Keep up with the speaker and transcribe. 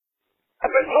I've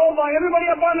been told by everybody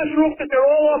up on this roof that they're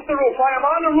all off the roof. I am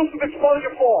on the roof of Exposure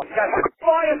 4. Got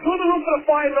fire through the roof of the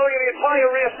fire building in the entire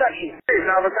rear section.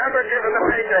 Now remember, given the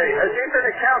payday, has he been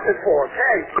accounted for?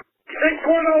 Okay.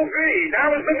 610B.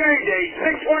 That was the Mayday.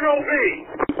 610B.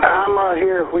 I'm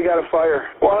here. We got a fire.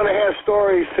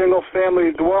 1.5-story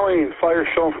single-family dwelling. Fire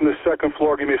shown from the second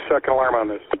floor. Give me a second alarm on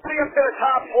this. Coming up to the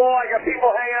top floor. I got people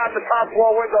hanging out the top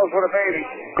floor windows with a baby.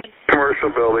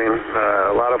 Commercial building.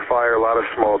 A lot of fire, a lot of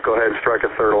smoke. Go ahead and strike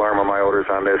a third alarm on my orders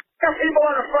on this. Got people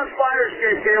on the front fire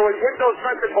escape here with windows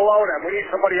vented below them. We need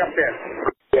somebody up there.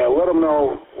 Yeah, let them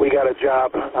know we got a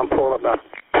job. I'm pulling up now.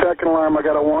 Second alarm, I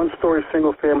got a 1-story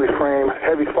single-family frame.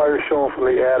 Heavy fire showing from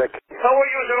the attic. So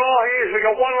we're using all hands. We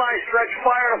got one line stretch,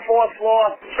 fire on the 4th floor.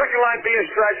 Second line being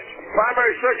stretched.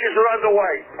 Primary searches are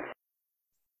underway.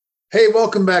 Hey,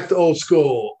 welcome back to Old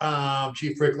School. I'm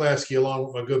Chief Rick Lasky along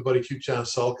with my good buddy Chief John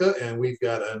Sulka, and we've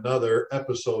got another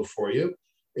episode for you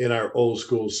in our Old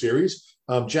School series.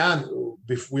 John,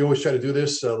 we always try to do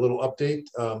this, a little update.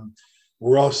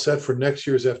 We're all set for next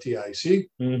year's FDIC.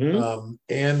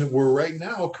 And we're right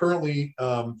now currently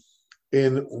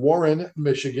in Warren,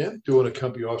 Michigan, doing a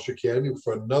Company Officer Academy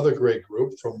for another great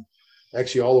group from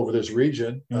actually all over this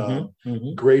region.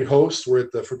 Great hosts. We're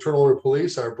at the Fraternal Order of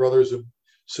Police, our brothers and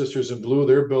sisters in blue,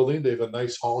 they're building. They have a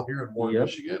nice hall here in Warren,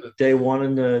 Michigan. Day one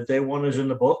is in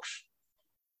the books.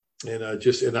 And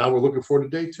and now we're looking forward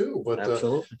to day 2. But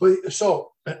absolutely.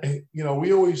 So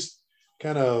we always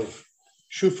kind of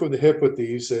shoot from the hip with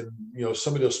these, and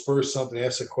somebody will spur something,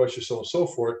 ask a question, so on and so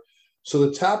forth. So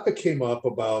the topic came up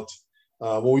about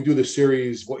when we do the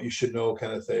series, what you should know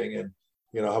kind of thing, and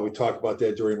how we talk about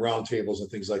that during roundtables and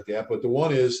things like that. But the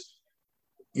one is,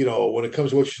 when it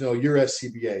comes to what you know, your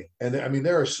SCBA, and I mean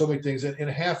there are so many things in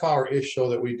a half-hour-ish show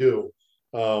that we do.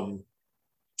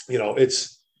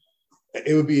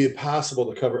 It would be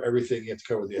impossible to cover everything you have to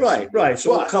cover the SCBA. Right.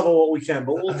 So we'll cover what we can,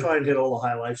 but we'll try and hit all the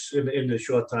highlights in the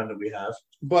short time that we have.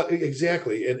 But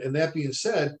exactly, and that being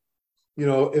said,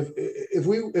 if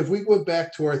we went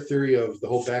back to our theory of the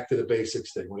whole back to the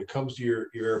basics thing, when it comes to your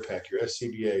AirPack, your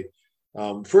SCBA,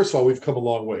 first of all, we've come a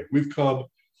long way. We've come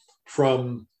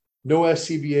from no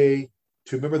SCBA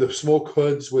to, remember the smoke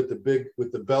hoods with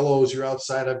the bellows. You're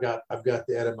outside. I've got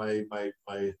that in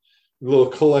my little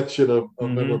collection of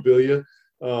memorabilia.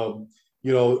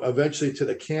 Eventually to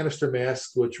the canister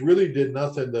masks, which really did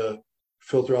nothing to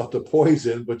filter out the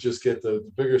poison, but just get the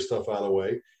bigger stuff out of the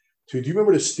way. Do you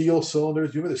remember the steel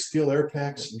cylinders? Do you remember the steel air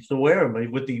packs? I used to wear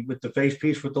them with the face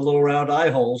piece with the little round eye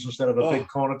holes instead of a big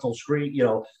conical screen,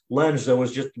 lens. There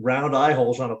was just round eye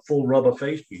holes on a full rubber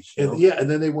face piece. And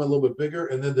then they went a little bit bigger,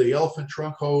 and then the elephant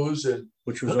trunk hose,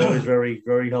 which was always very,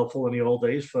 very helpful in the old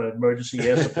days for emergency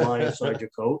air supply inside your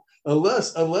coat.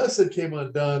 Unless it came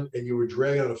undone and you were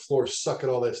dragging on the floor, sucking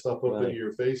all that stuff up into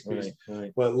your face piece.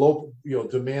 Right. But low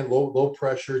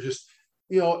pressure, just.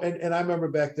 And I remember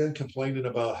back then complaining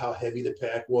about how heavy the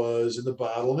pack was in the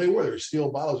bottle. And they were steel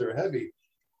bottles, they were heavy.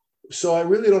 So I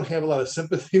really don't have a lot of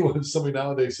sympathy when somebody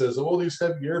nowadays says, "Oh, these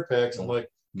heavy air packs." I'm like,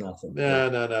 nothing.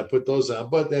 Nah, put those on.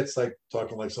 But that's like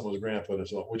talking like someone's grandpa,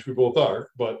 which we both are.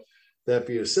 But that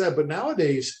being said, but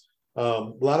nowadays, a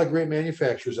lot of great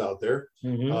manufacturers out there.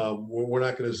 We're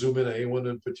not going to zoom in on anyone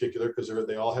in particular because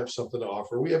they all have something to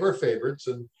offer. We have our favorites,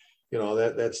 and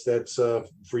that's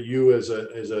for you as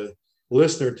a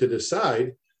listener to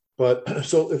decide. But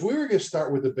so if we were going to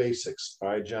start with the basics, all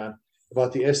right, John,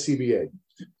 about the SCBA,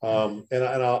 and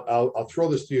I'll throw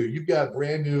this to you. You've got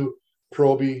brand new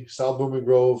Proby, South Blooming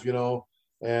Grove,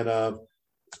 and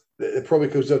it probably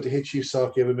comes up to, hey, Chief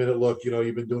Salk, give a minute. Look,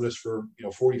 you've been doing this for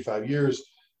 45 years.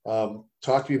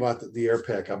 Talk to me about the air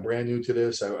pack. I'm brand new to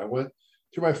this. I went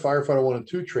through my firefighter 1 and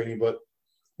 2 training, but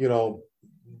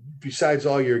besides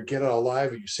all your get out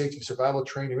alive and your safety and survival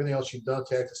training, everything else you've done,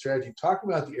 tactical strategy, talk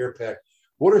about the air pack.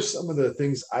 What are some of the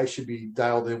things I should be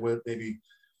dialed in with? Maybe,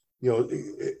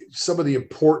 some of the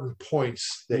important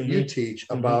points that you teach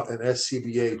about an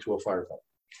SCBA to a firefighter.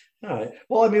 All right.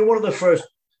 Well, I mean, one of the first,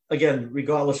 again,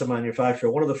 regardless of manufacturer,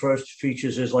 one of the first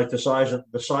features is like the size of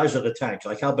the tank.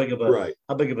 Like how big of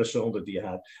a cylinder do you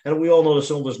have? And we all know the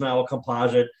cylinders now are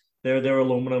composite. They're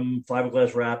aluminum,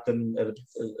 fiberglass wrapped, and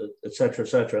et cetera,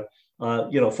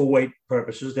 for weight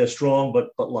purposes. They're strong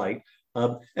but light.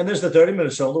 And there's the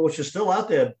 30-minute cylinder, which is still out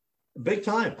there big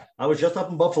time. I was just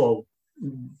up in Buffalo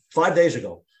 5 days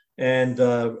ago, and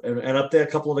up there,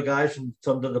 a couple of the guys from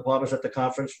some of the departments at the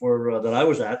conference that I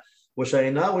was at were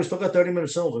saying, no, we still got 30-minute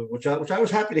cylinders, which I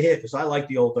was happy to hear because I like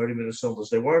the old 30-minute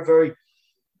cylinders. They weren't very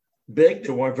big.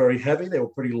 They weren't very heavy. They were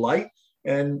pretty light.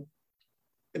 And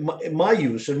in my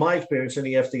experience in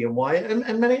the FDNY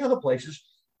and many other places,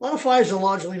 a lot of fires are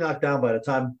largely knocked down by the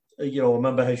time a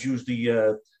member has used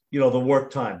the the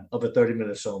work time of a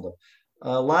 30-minute cylinder.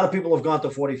 A lot of people have gone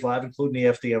to 45, including the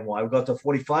FDNY. We've got to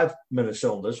 45-minute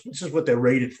cylinders, which is what they're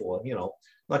rated for. I'm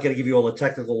not going to give you all the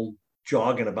technical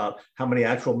jargon about how many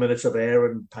actual minutes of air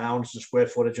and pounds and square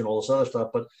footage and all this other stuff,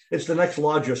 but it's the next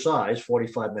larger size,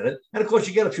 45 minute. And of course,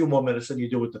 you get a few more minutes than you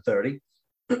do with the 30.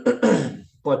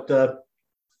 But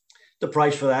the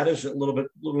price for that is a little bit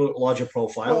larger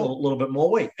profile, a little bit more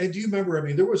weight. And do you remember, I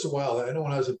mean, there was a while, I know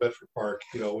when I was at Bedford Park,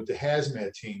 with the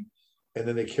hazmat team, and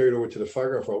then they carried over to the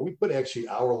fireground floor, we put actually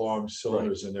hour-long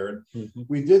cylinders in there. And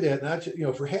we did that, not just,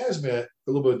 for hazmat, a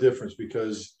little bit of difference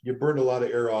because you burned a lot of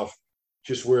air off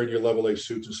just wearing your level A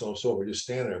suits and so on and so forth, just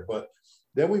standing there. But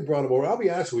then we brought them over, I'll be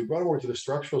honest, we brought them over to the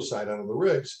structural side out on the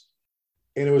rigs.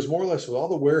 And it was more or less with all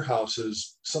the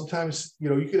warehouses, sometimes, you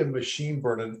could have a machine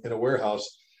burning in a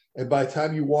warehouse. And by the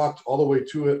time you walked all the way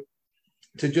to it,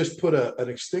 to just put an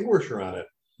extinguisher on it,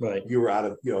 right, you were out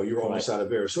of, you were almost out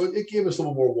of air. So it gave us a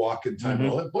little more walking time and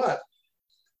all that. But,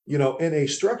 in a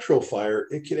structural fire,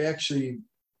 it could actually,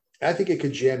 I think it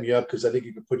could jam you up because I think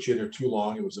it could put you in there too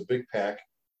long. It was a big pack,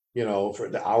 for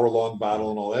the hour-long bottle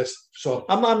and all that. So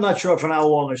I'm not sure if an hour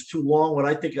long is too long. What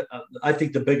I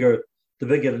think the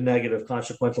bigger negative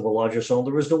consequence of a larger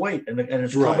cylinder is the weight, and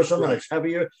it's cumbersome and it's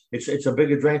heavier. It's a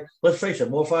bigger drain. Let's face it,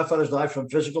 more firefighters die from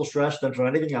physical stress than from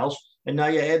anything else. And now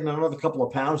you're adding another couple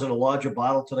of pounds in a larger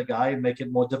bottle to the guy and make it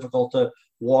more difficult to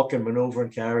walk and maneuver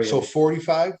and carry. So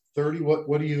 45, 30,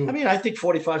 what do you? I mean, I think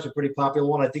 45 is a pretty popular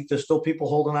one. I think there's still people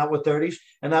holding out with 30s.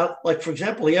 And now, like, for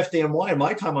example, the FDNY in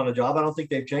my time on the job, I don't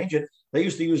think they've changed it. They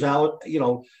used to use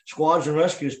squads and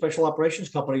rescues, special operations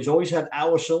companies always had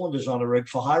hour cylinders on the rig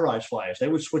for high-rise fires. They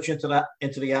would switch into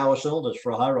the hour cylinders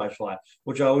for a high-rise fire,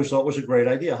 which I always thought was a great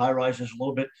idea. High-rise is a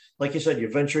little bit, like you said, you're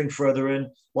venturing further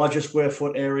in, larger square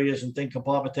foot areas and think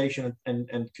compartmentation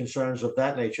and concerns of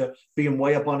that nature, being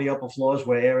way up on the upper floors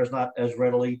where air is not as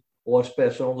readily, or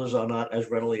spare cylinders are not as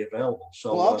readily available.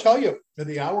 So, well, I'll tell you, in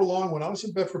the hour long, when I was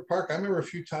in Bedford Park, I remember a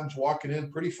few times walking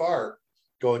in pretty far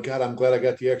going, God, I'm glad I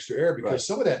got the extra air because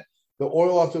some of that, the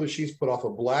oil off the sheets put off a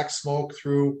black smoke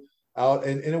out.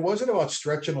 And it wasn't about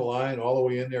stretching a line all the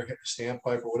way in there, hitting a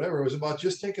standpipe or whatever. It was about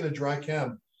just taking a dry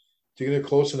chem to get it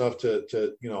close enough to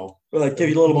give you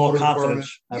a little more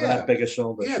confidence having that bigger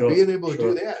cylinder. Yeah, being able to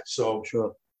do that.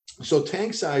 So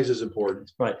tank size is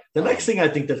important. Right. The next thing I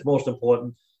think that's most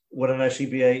important with an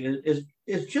SCBA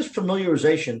is just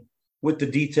familiarization with the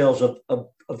details of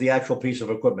the actual piece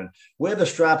of equipment. Where the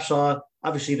straps are,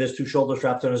 obviously there's two shoulder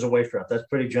straps and there's a waist strap. That's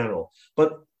pretty general.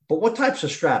 But what types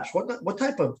of straps, what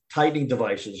type of tightening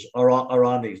devices are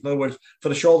on these? In other words, for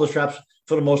the shoulder straps,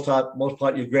 for the most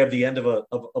part, you grab the end of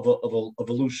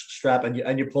a loose strap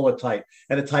and you pull it tight,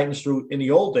 and it tightens through. In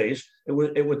the old days, it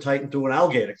would tighten through an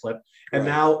alligator clip, and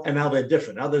now they're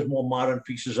different. Now there's more modern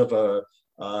pieces of a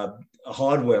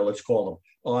hardware, let's call them,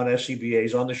 on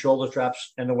SCBAs, on the shoulder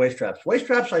straps and the waist straps. Waist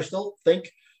straps, I still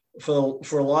think, for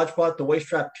a large part, the waist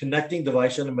strap connecting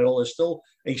device in the middle is still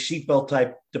a seatbelt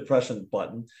type depressant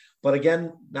button. But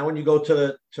again, now when you go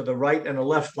to the right and the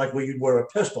left, like where you'd wear a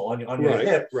pistol on your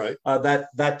hip,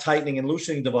 that tightening and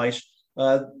loosening device,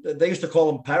 they used to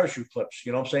call them parachute clips.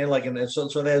 You know what I'm saying? Like, and so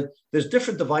there's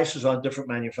different devices on different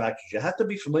manufacturers. You have to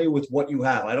be familiar with what you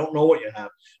have. I don't know what you have,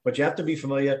 but you have to be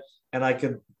familiar. And I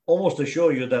can almost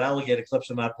assure you that alligator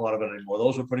clips are not part of it anymore.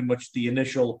 Those were pretty much the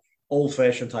initial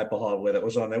old-fashioned type of hardware that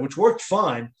was on there, which worked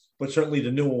fine, but certainly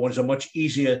the newer ones are much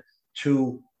easier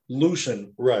to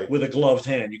loosen with a gloved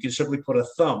hand. You can simply put a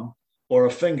thumb or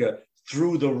a finger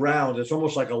through the round. It's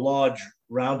almost like a large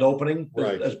round opening,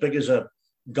 as big as a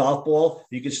golf ball.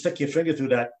 You can stick your finger through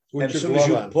that, and as soon as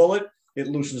you pull it, it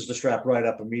loosens the strap right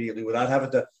up immediately without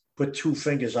having to put two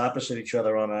fingers opposite each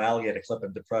other on an alligator clip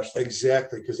and depress them.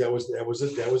 Exactly, because that was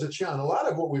a challenge. A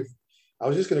lot of what I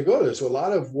was just going to go to this. So a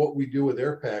lot of what we do with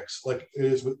air packs, like it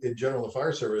is in general the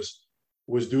fire service,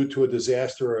 was due to a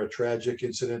disaster or a tragic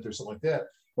incident or something like that.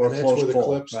 Or and that's where the call.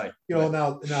 clips,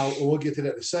 now we'll get to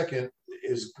that in a second.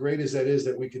 As great as that is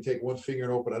that we can take one finger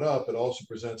and open it up, it also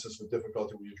presents us with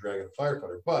difficulty when you're dragging a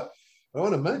firefighter. But I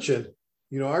want to mention,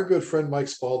 our good friend Mike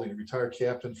Spalding, retired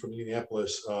captain from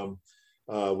Indianapolis,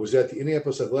 was at the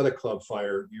Indianapolis Athletic Club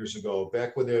fire years ago,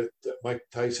 back when Mike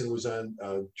Tyson was on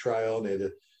trial, and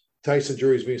the Tyson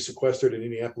jury was being sequestered in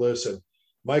Indianapolis, and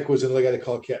Mike was another guy they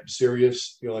call Captain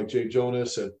Serious, like Jay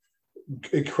Jonas, and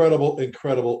incredible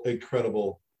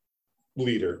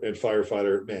leader and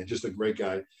firefighter, man, just a great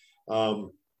guy.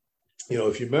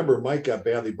 If you remember, Mike got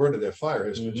badly burned at that fire.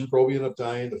 His pro ended up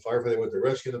dying. The firefighter went to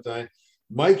rescue ended up dying.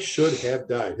 Mike should have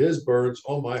died. His burns,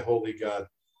 oh my holy God,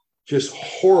 just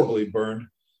horribly burned.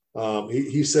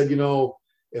 He said,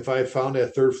 if I had found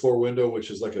that third floor window, which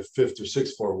is like a fifth or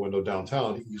sixth floor window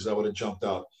downtown, he goes, I would have jumped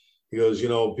out. He goes,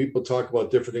 people talk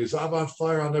about different things. I'm on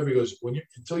fire. I'll never. He goes,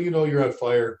 until you know you're on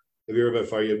fire, if you're on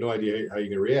fire, you have no idea how you're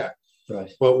going to react.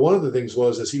 Right. But one of the things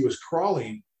was, as he was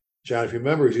crawling, John, if you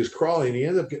remember, he was crawling. He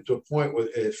ended up getting to a point where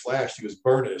it flashed. He was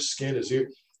burning his skin, his ear.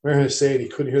 I remember him saying he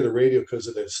couldn't hear the radio because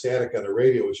of the static on the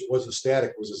radio, which it wasn't static,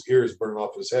 it was his ears burning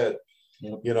off his head.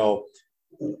 Yep.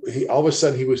 He all of a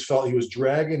sudden he was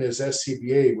dragging his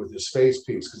SCBA with his face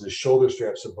piece because his shoulder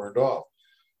straps had burned off.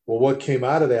 Well, what came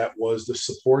out of that was the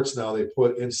supports now they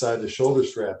put inside the shoulder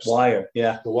straps. Wire,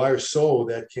 yeah. The wire, so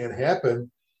that can happen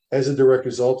as a direct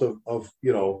result of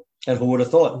and who would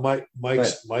have thought?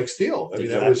 Mike's deal. I mean,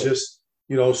 that was just,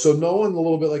 so knowing a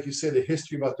little bit, like you said, the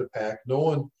history about the pack,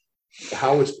 knowing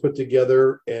how it's put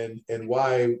together and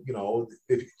why,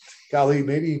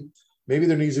 maybe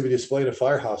there needs to be a display in a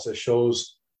firehouse that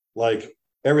shows like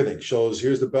everything. Shows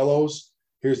here's the bellows,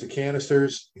 here's the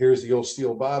canisters, here's the old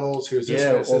steel bottles, here's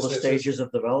this, all the stages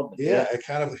of development. Yeah, it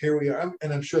kind of, here we are,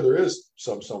 and I'm sure there is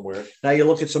some somewhere. Now you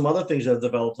look at some other things that have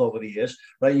developed over the years.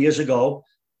 Right, years ago,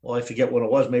 well, I forget when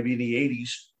it was, maybe in the 80s.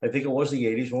 I think it was the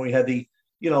 80s when we had the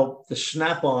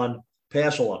snap-on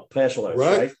parcel,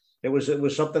 right? It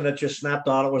was something that just snapped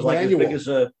on. It was like as big as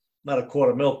not a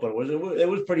quart of milk, but it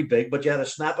was pretty big. But you had to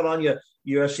snap it on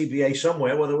your SCBA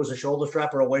somewhere, whether it was a shoulder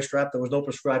strap or a waist strap. There was no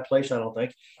prescribed place, I don't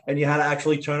think. And you had to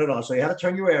actually turn it on. So you had to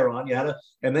turn your air on.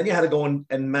 And then you had to go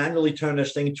and manually turn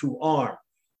this thing to arm.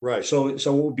 Right. So it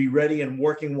would be ready and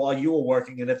working while you were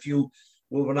working. And if you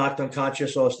were knocked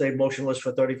unconscious or stayed motionless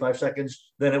for 35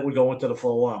 seconds, then it would go into the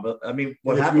full alarm. But I mean,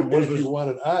 what happened was if you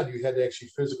wanted on, you had to actually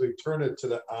physically turn it to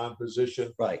the on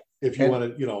position. Right. If you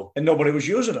wanted, And nobody was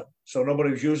using them. So nobody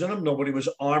was using them. Nobody was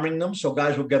arming them. So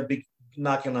guys would get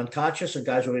knocking unconscious and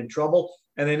guys were in trouble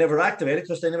and they never activated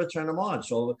because they never turned them on.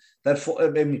 So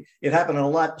it happened in a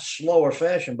lot slower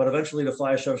fashion, but eventually the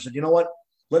fire service said, you know what?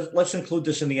 Let's include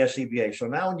this in the SCBA. So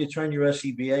now when you turn your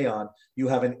SCBA on, you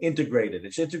have it's integrated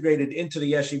into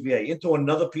the SCBA, into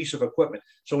another piece of equipment.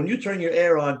 So when you turn your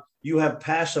air on, you have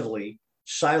passively,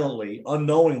 silently,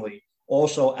 unknowingly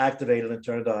also activated and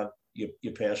turned on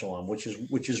your pass alarm, which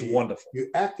is wonderful. You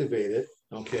activate it,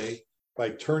 by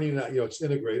turning on, it's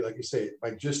integrated, like you say,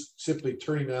 by just simply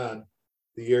turning on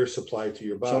the air supply to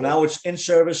your body. So now it's in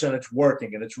service and it's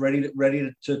working and it's ready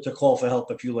to call for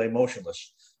help if you lay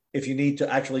motionless. If you need to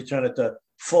actually turn it to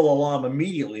full alarm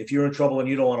immediately, if you're in trouble and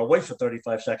you don't want to wait for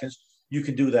 35 seconds, you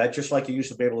can do that just like you used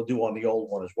to be able to do on the old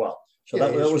one as well. So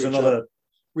that was another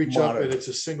reach up and it's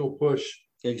a single push.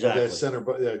 Exactly. That center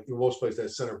button, in most places, that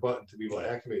center button to be able to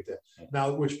activate that.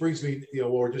 Now, which brings me,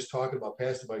 what we're just talking about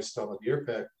past devices, talking about the air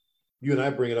pack. You and I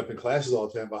bring it up in classes all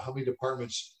the time about how many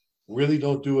departments really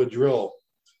don't do a drill.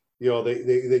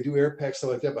 They do air packs,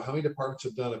 stuff like that, but how many departments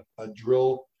have done a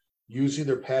drill using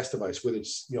their pass device with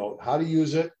its, how to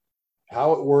use it,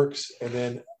 how it works, and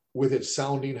then with it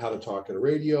sounding, how to talk at a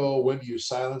radio, when do you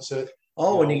silence it?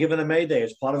 Oh, when you're giving a Mayday,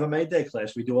 as part of a Mayday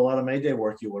class, we do a lot of Mayday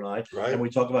work, you and I, right? And we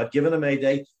talk about giving a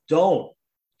Mayday. Don't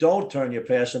turn your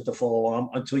pass into full alarm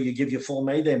until you give your full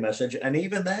Mayday message. And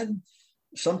even then,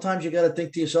 sometimes you got to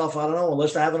think to yourself, I don't know,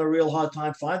 unless they're having a real hard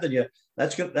time finding you,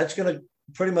 that's going to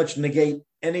pretty much negate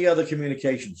any other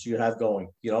communications you have going.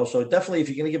 So definitely, if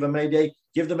you're going to give a Mayday,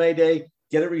 give the Mayday,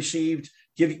 get it received,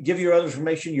 give your other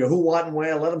information, your who, what, and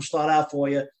where. Let them start out for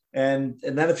you. And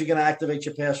then if you're going to activate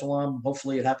your pass alarm,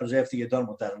 hopefully it happens after you're done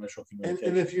with that initial communication.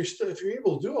 And if you're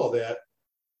able to do all that,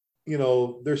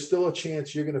 there's still a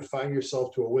chance you're going to find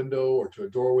yourself to a window or to a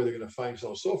doorway. They're going to find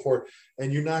yourself, so forth,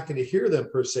 and you're not going to hear them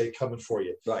per se coming for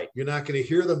you. Right. You're not going to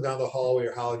hear them down the hallway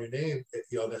or hollering your name,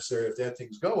 necessarily if that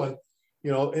thing's going.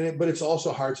 But it's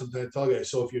also hard sometimes to tell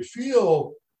guys. So if you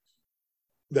feel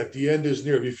that the end is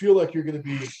near, if you feel like you're going to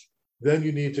be, then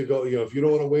you need to go. If you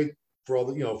don't want to wait for all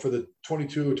the, for the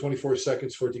 22 or 24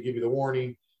 seconds for it to give you the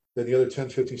warning, then the other 10,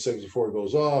 15 seconds before it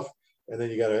goes off, and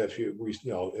then you got to, if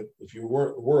you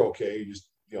were okay, you just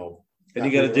and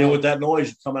you got to deal with that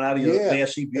noise coming out of your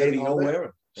SCBA to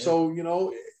nowhere. So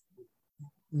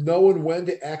knowing when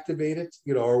to activate it,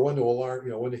 or when to alarm,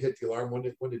 when to hit the alarm,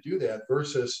 when to do that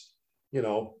versus.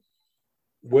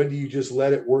 When do you just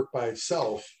let it work by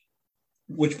itself?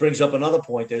 Which brings up another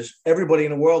point: is everybody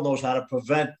in the world knows how to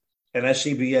prevent an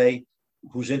SCBA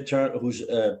whose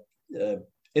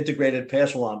integrated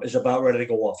pass alarm is about ready to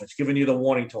go off. It's giving you the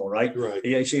warning tone, right? Right.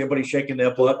 You see everybody shaking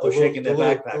their butt or shaking their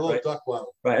backpack, right? Duck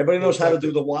waddle. Right. Everybody knows how to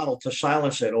do the waddle to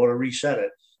silence it or to reset it,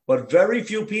 but very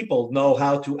few people know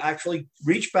how to actually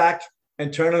reach back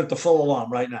and turn it to full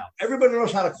alarm right now. Everybody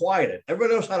knows how to quiet it.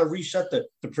 Everybody knows how to reset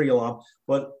the pre-alarm,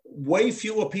 but way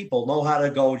fewer people know how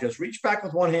to go just reach back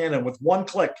with one hand and with one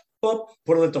click, boop,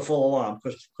 put it into full alarm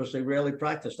because they rarely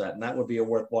practice that, and that would be a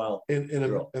worthwhile. And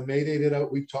a Mayday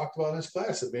that we talked about in this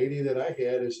class, a Mayday that I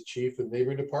had as a chief in the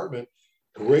neighboring department,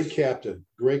 great captain,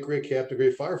 great captain,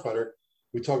 great firefighter.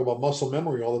 We talk about muscle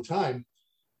memory all the time.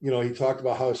 He talked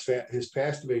about how his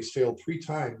past base failed 3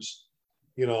 times.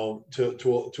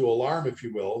 To alarm, if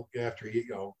you will, after he,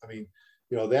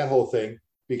 that whole thing,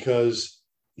 because,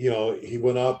 he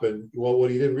went up and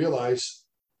what he didn't realize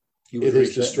in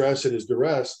his distress and his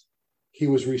duress, he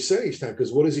was resetting each time.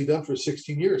 Because what has he done for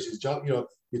 16 years? He's jumped,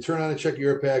 you turn on and check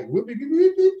your air pack,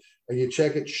 and you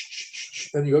check it,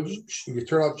 and you go, you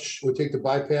turn off, we take the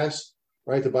bypass,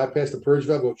 right? The bypass, the purge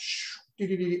valve, go,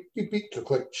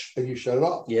 click, and you shut it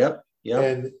off. Yep. Yeah.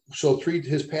 And so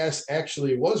his pass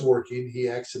actually was working. He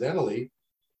accidentally,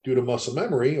 due to muscle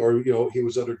memory, or, he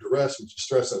was under duress and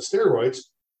stress on steroids,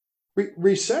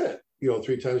 reset it,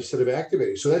 3 times instead of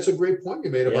activating. So that's a great point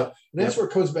you made about, and that's where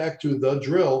it comes back to the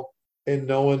drill and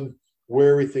knowing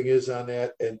where everything is on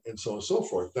that and so on and so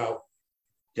forth. Now,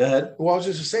 go ahead. Well, I was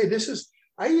just to say,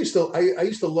 I used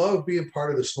to love being part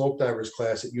of the smoke divers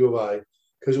class at U of I,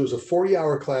 because it was a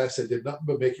 40-hour class that did nothing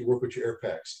but make you work with your air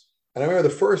packs. And I remember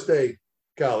the first day,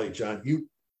 golly, John,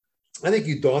 I think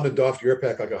you donned and doffed your air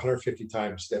pack like 150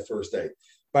 times that first day.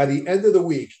 By the end of the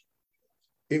week,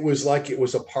 it was like it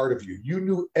was a part of you. You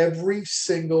knew every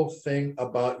single thing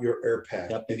about your air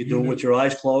pack. Yep, you could do it with your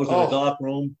eyes closed in a dark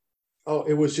room. Oh,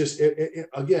 it was just,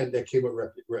 again, that came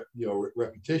with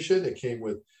repetition. It came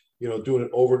with, doing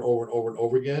it over and over and over and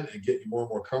over again and getting more and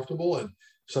more comfortable. And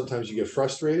sometimes you get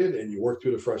frustrated and you work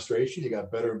through the frustration. You got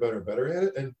better and better and better at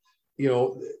it. And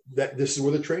that this is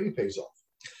where the training pays off.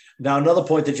 Now, another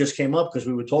point that just came up, because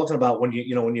we were talking about when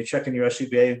you're checking your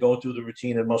SCBA and going through the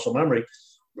routine and muscle memory,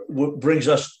 brings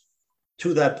us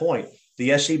to that point. The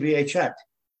SCBA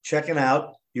checking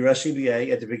out your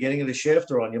SCBA at the beginning of the shift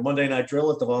or on your Monday night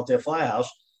drill at the volunteer firehouse.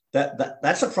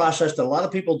 That's a process that a lot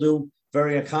of people do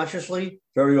very unconsciously,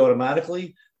 very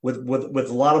automatically, with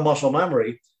a lot of muscle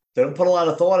memory. They don't put a lot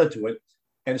of thought into it,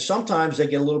 and sometimes they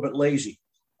get a little bit lazy.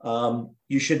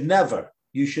 You should never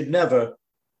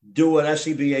do an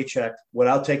SCBA check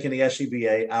without taking the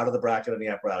SCBA out of the bracket of the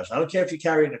apparatus. I don't care if you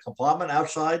carry it in a compartment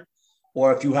outside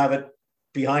or if you have it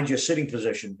behind your sitting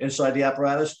position inside the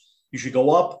apparatus. You should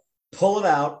go up, pull it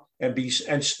out,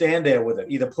 and stand there with it.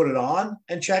 Either put it on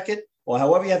and check it, or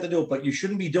however you have to do it, but you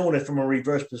shouldn't be doing it from a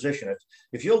reverse position.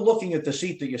 If you're looking at the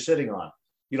seat that you're sitting on,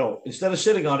 instead of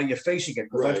sitting on it, you're facing it,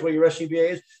 because that's where your SCBA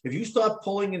is. If you start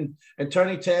pulling and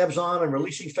turning tabs on and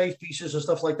releasing face pieces and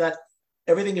stuff like that,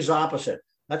 everything is opposite.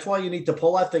 That's why you need to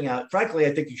pull that thing out. Frankly,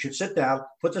 I think you should sit down,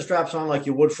 put the straps on like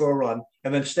you would for a run,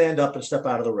 and then stand up and step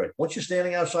out of the rig. Once you're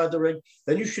standing outside the rig,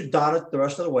 then you should don it the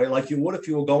rest of the way like you would if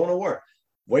you were going to work.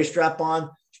 Waist strap on,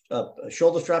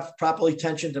 shoulder straps properly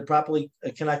tensioned and properly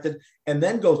connected, and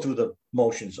then go through the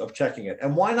motions of checking it.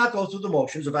 And why not go through the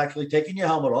motions of actually taking your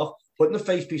helmet off, putting the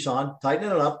face piece on,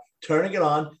 tightening it up, turning it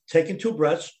on, taking 2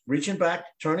 breaths, reaching back,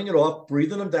 turning it off,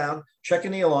 breathing them down,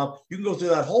 checking the alarm. You can go through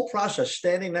that whole process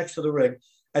standing next to the rig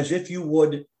as if you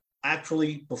would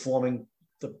actually performing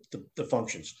the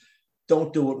functions.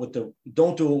 Don't do it with the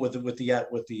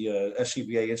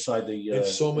SCBA inside the. And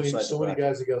so many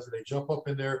guys and girls, they jump up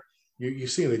in there. You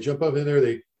see them, they jump up in there.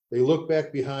 They look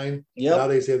back behind. Yep.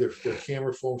 Nowadays they have their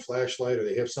camera phone flashlight, or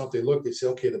they have something. They look. They say,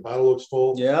 okay, the bottle looks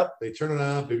full. Yep. They turn it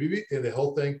on, and the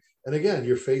whole thing. And again,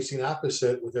 you're facing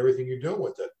opposite with everything you're doing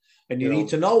with it. And you need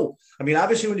to know. I mean,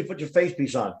 obviously, when you put your face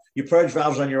piece on, your purge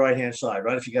valve's on your right-hand side,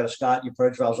 right? If you got a Scott, your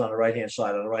purge valve's on the right-hand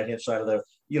side of the,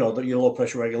 your low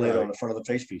pressure regulator on the front of the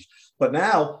face piece. But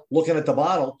now, looking at the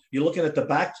bottle, you're looking at the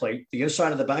back plate, the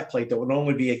inside of the back plate that would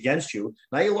normally be against you.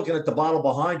 Now you're looking at the bottle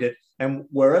behind it, and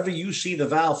wherever you see the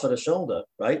valve for the cylinder,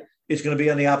 right, it's going to be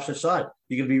on the opposite side.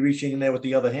 You're going to be reaching in there with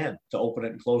the other hand to open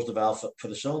it and close the valve for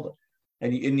the cylinder.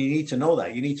 And you need to know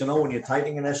that. You need to know when you're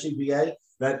tightening an SCBA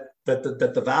that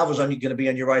the valve is going to be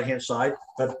on your right-hand side,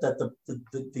 that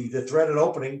the threaded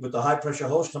opening with the high-pressure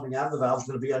hose coming out of the valve is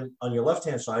going to be on your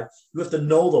left-hand side. You have to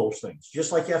know those things,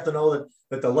 just like you have to know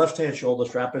that the left-hand shoulder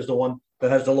strap is the one that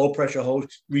has the low-pressure hose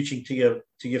reaching to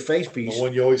your face piece. The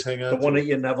one you always hang on to. The one that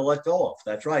you never let go of.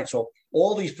 That's right. So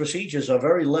all these procedures are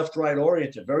very left-right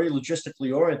oriented, very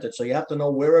logistically oriented. So you have to know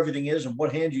where everything is and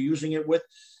what hand you're using it with,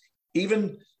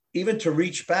 even to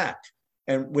reach back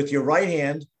and with your right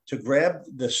hand to grab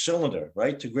the cylinder,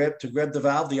 right? To grab the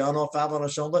valve, the on-off valve on a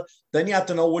cylinder. Then you have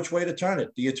to know which way to turn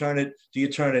it. Do you turn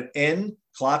it in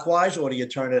clockwise, or do you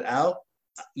turn it out,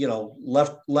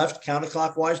 left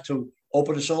counterclockwise to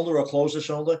open the cylinder or close the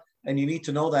cylinder, and you need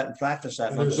to know that and practice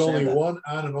that. And there's only one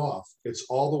on and off. It's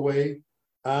all the way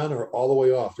on or all the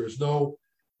way off. There's no,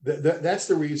 that's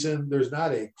the reason there's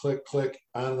not a click, click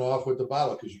on and off with the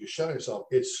bottle, because you can shut yourself.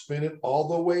 It's spin it all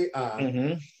the way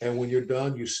on. And when you're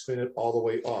done, you spin it all the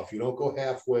way off. You don't go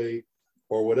halfway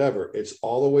or whatever. It's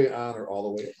all the way on or all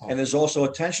the way off. And there's also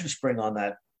a tension spring on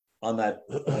that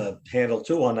handle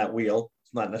too, on that wheel.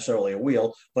 It's not necessarily a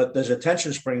wheel, but there's a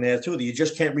tension spring there too that you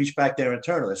just can't reach back there and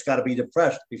turn it. It's got to be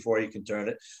depressed before you can turn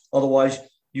it. Otherwise,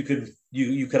 you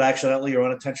could accidentally or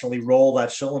unintentionally roll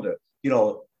that cylinder,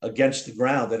 against the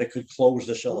ground, and it could close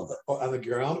the cylinder. On the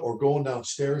ground or going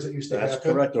downstairs, it used to happen. That's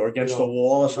correct, or against the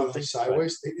wall or something.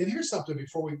 Sideways. Right. And here's something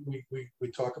before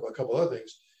we talk about a couple other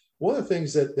things. One of the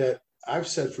things that I've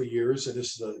said for years, and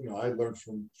this is I learned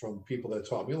from people that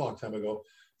taught me a long time ago.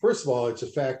 First of all, it's a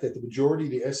fact that the majority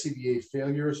of the SCBA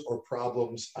failures or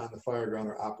problems on the fire ground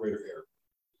are operator error.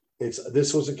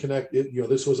 This wasn't connected,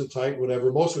 this wasn't tight,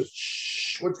 whatever. Most of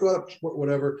it's what's going up,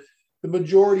 whatever. The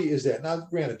majority is that. Now,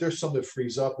 granted, there's some that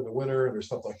freeze up in the winter and there's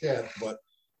stuff like that, but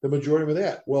the majority of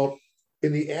that. Well,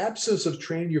 in the absence of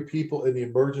training your people in the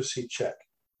emergency check,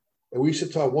 and we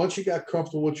should talk, once you got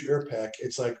comfortable with your air pack,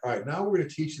 it's like, all right, now we're going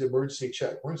to teach you the emergency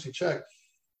check. Emergency check,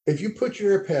 if you put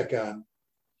your air pack on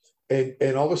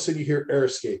and all of a sudden you hear air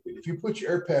escaping, if you put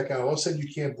your air pack on, all of a sudden you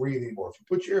can't breathe anymore. If you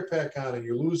put your air pack on and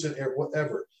you're losing air,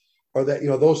 whatever, or that,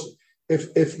 those,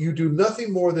 if you do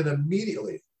nothing more than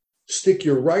immediately stick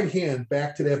your right hand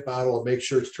back to that bottle and make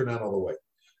sure it's turned on all the way.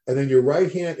 And then your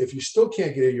right hand, if you still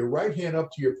can't get it, your right hand up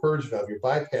to your purge valve, your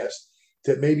bypass,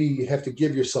 that maybe you have to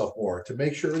give yourself more to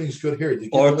make sure everything's good here.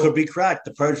 Or it could be cracked.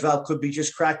 The purge valve could be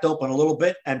just cracked open a little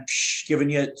bit and giving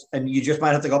you, and you just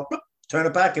might have to go, turn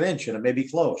it back an inch and it may be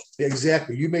closed.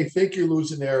 Exactly. You may think you're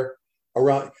losing air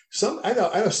around I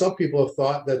know some people have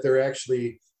thought that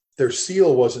their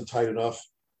seal wasn't tight enough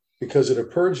because of the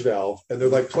purge valve, and they're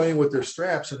like playing with their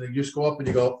straps, and they just go up and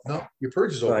you go, no, your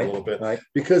purge is open a little bit,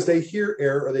 because they hear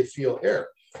air or they feel air.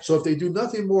 So if they do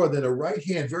nothing more than a right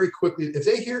hand very quickly, if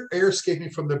they hear air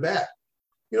escaping from their back,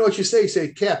 you know what you say? You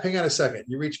say, Cap, hang on a second.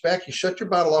 You reach back, you shut your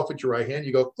bottle off with your right hand,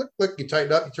 you go click, click, you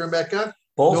tighten up, you turn back on.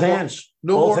 Both hands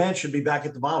should be back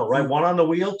at the bottle, right? One on the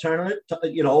wheel, turning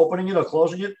it, opening it or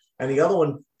closing it, and the other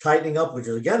one tightening up, which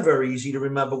is again very easy to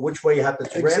remember which way you have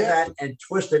to grab that and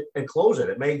twist it and close it.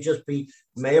 It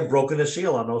may have broken the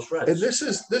seal on those threads. And this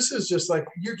is just like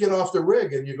you get off the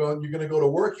rig and you're going to go to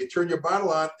work, you turn your bottle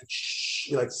on, and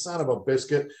you're like, son of a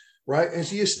biscuit, right? And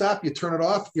so you stop, you turn it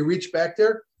off, you reach back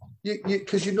there,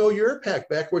 because your air pack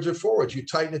backwards or forwards, you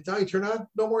tighten it down, you turn on,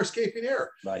 no more escaping air.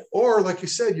 Right. Or like you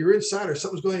said, you're inside or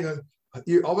something's going on.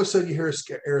 All of a sudden you hear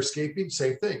air escaping,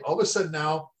 same thing. All of a sudden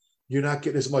now you're not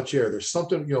getting as much air. There's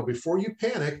something, before you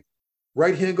panic,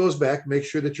 right hand goes back, make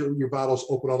sure that your bottle's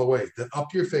open all the way. Then up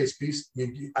to your face piece.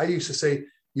 I used to say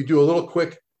you do a little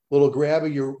grab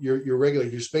of your regular,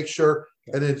 you just make sure,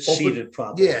 and then seated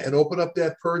properly. Yeah, and open up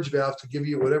that purge valve to give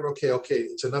you whatever. Okay,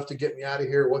 it's enough to get me out of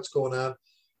here. What's going on?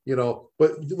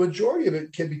 But the majority of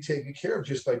it can be taken care of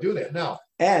just by doing that. Now,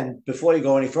 and before you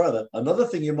go any further, another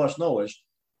thing you must know is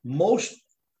most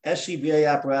SCBA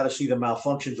apparatus, either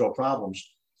malfunctions or problems,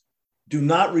 do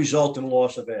not result in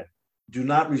loss of air.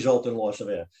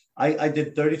 I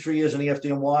did 33 years in the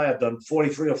FDNY. I've done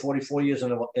 43 or 44 years in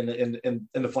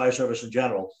the fire service in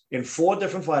general, in 4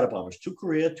 different fire departments, 2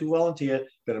 career, 2 volunteer,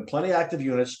 been in plenty of active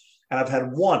units. And I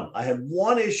had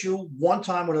one issue one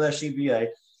time with an SCBA,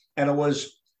 and it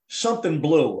was something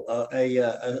blew,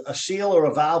 a seal or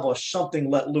a valve or something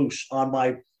let loose on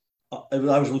my, I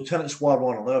was Lieutenant Squad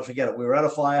 1, I'll never forget it. We were at a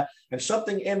fire and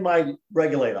something in my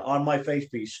regulator on my face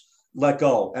piece let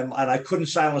go, and I couldn't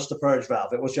silence the purge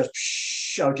valve. It was just,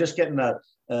 I was just getting a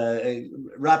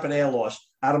rapid air loss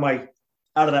out of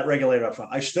that regulator up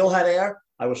front. I still had air.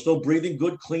 I was still breathing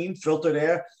good, clean, filtered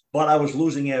air, but I was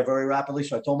losing air very rapidly.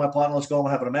 So I told my partner, let's go.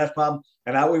 I'm having a mass problem.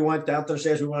 And out we went, down to the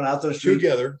stairs. We went out to the street.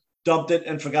 Together. Dumped it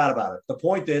and forgot about it. The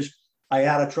point is, I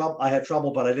had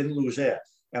trouble, but I didn't lose air.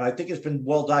 And I think it's been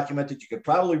well documented. You could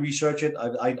probably research it.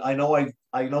 I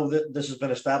know that this has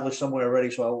been established somewhere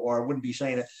already, or I wouldn't be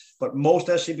saying it. But most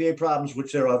SCBA problems,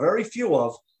 which there are very few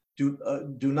of,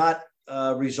 do not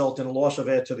result in loss of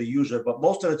air to the user. But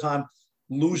most of the time,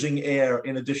 losing air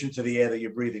in addition to the air that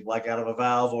you're breathing, like out of a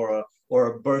valve or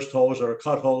a burst hose or a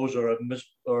cut hose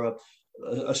or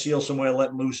a seal somewhere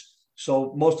let loose.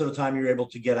 So most of the time, you're able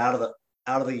to get out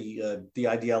of the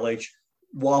IDLH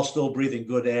while still breathing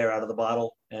good air out of the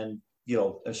bottle and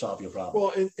solve your problem.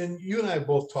 Well, and you and I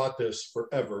both taught this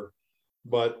forever,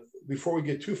 but before we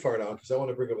get too far down, because I want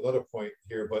to bring up another point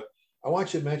here, but I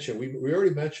want you to mention, we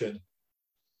already mentioned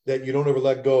that you don't ever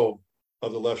let go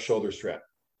of the left shoulder strap.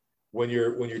 When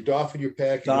you're doffing your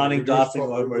pack, doffing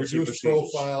or reduced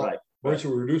profile, right.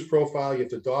 Reduced profile, you have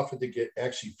to doff it to get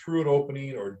actually through an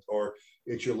opening, or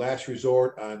it's your last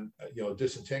resort on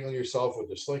disentangling yourself with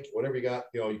the slinky, whatever you got.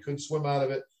 You couldn't swim out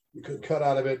of it, you couldn't cut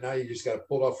out of it. Now you just got to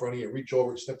pull it off front of you and reach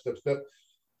over, step.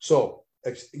 So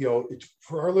it's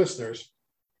for our listeners,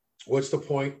 what's the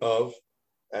point of?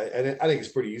 And I think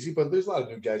it's pretty easy, but there's a lot of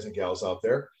new guys and gals out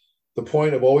there. The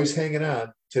point of always hanging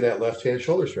on to that left-hand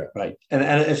shoulder strap. Right. And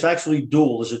it's actually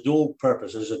dual. There's a dual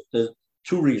purpose. There's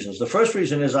two reasons. The first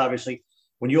reason is obviously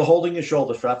when you're holding your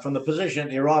shoulder strap from the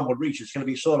position your arm would reach, it's going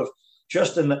to be sort of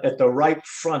just at the right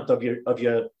front of your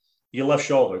left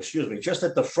shoulder, just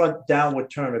at the front downward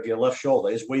turn of your left shoulder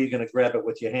is where you're going to grab it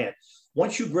with your hand.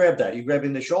 Once you grab that, you're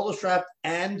grabbing the shoulder strap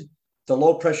and the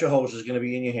low pressure hose is going to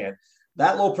be in your hand.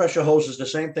 That low pressure hose is the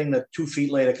same thing that 2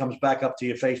 feet later comes back up to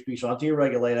your face piece, onto your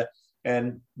regulator.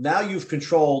 And now you've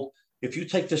controlled, if you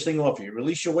take this thing off, you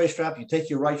release your waist strap, you take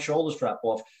your right shoulder strap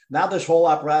off. Now this whole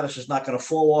apparatus is not going to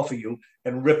fall off of you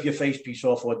and rip your face piece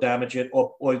off or damage it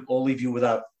or leave you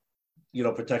without,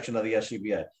 protection of the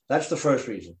SCBA. That's the first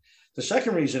reason. The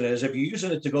second reason is if you're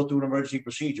using it to go through an emergency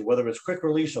procedure, whether it's quick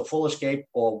release or full escape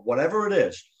or whatever it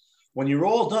is, when you're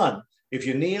all done, if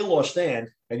you kneel or stand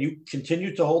and you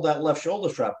continue to hold that left shoulder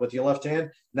strap with your left hand,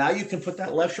 now you can put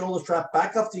that left shoulder strap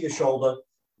back up to your shoulder,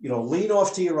 lean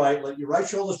off to your right, let your right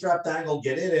shoulder strap dangle,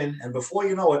 get it in, and before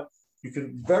you know it, you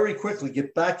can very quickly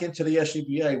get back into the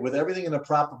SCBA with everything in the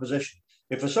proper position.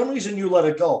 If for some reason you let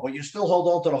it go, but you still hold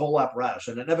on to the whole apparatus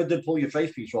and it never did pull your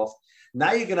face piece off,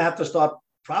 now you're going to have to start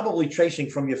probably tracing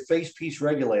from your face piece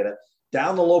regulator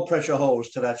down the low pressure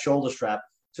hose to that shoulder strap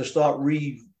to start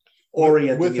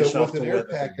reorienting yourself with an air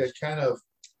pack that kind of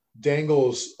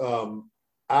dangles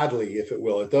oddly, if it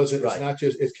will. It doesn't. Right. It's not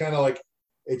just. It's kind of like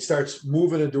it starts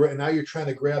moving a direct. Now you're trying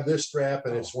to grab this strap,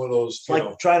 and it's one of those. It's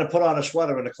like trying to put on a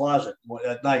sweater in the closet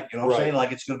at night. You know what I'm saying?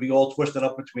 Like it's going to be all twisted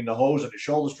up between the hose and the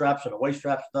shoulder straps and the waist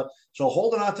straps and stuff. So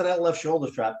holding on to that left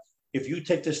shoulder strap, if you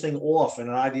take this thing off in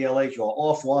an IDLH or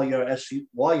off while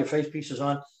your face piece is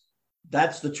on,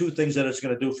 that's the two things that it's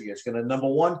going to do for you. It's going to, number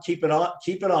one, keep it on.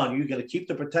 You're going to keep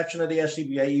the protection of the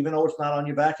SCBA, even though it's not on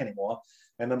your back anymore.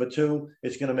 And number two,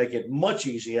 it's going to make it much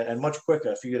easier and much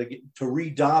quicker for you to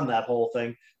redon that whole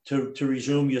thing to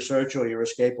resume your search or your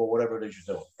escape or whatever it is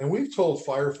you're doing. And we've told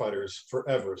firefighters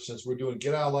forever, since we're doing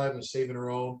Get Out Alive and Saving Our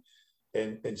Own.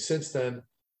 And since then,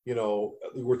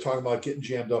 we're talking about getting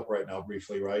jammed up right now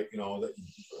briefly, right?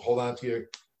 Hold on to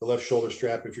the left shoulder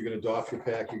strap. If you're going to doff your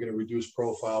pack, you're going to reduce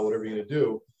profile, whatever you're going to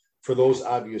do for those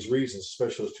obvious reasons,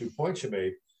 especially those 2 points you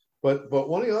made. But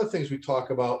one of the other things we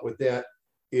talk about with that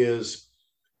is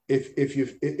if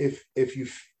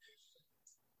you've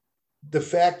the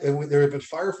fact, and there have been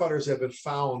firefighters that have been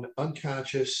found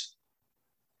unconscious,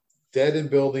 dead in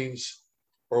buildings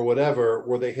or whatever,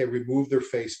 where they have removed their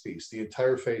face piece, the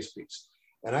entire face piece.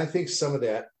 And I think some of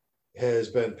that has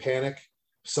been panic.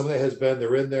 Some of that has been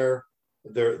they're in there,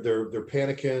 they're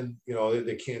panicking,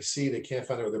 they can't see, they can't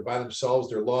find out, they're by themselves,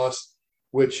 they're lost,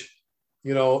 which,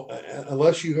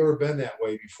 unless you've ever been that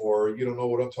way before, you don't know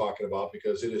what I'm talking about,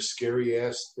 because it is scary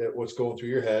ass that what's going through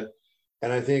your head.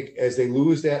 And I think as they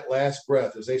lose that last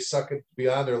breath, as they suck it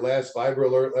beyond their last vibra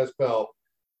alert, last bell,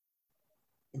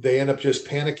 they end up just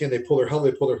panicking. They pull their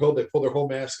helmet, they pull their hood, they pull their whole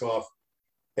mask off,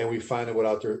 and we find them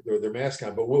without their mask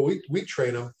on. But what we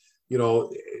train them,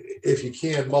 if you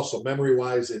can, muscle memory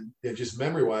wise and just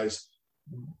memory wise,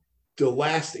 the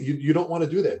last you don't want to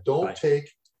do that. Don't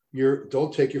take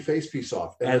your face piece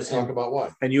off. And let's talk about why.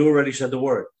 And you already said the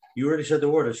word.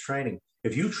 It's training.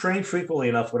 If you train frequently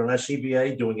enough with an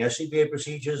SCBA, doing SCBA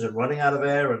procedures and running out of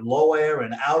air and low air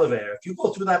and out of air, if you go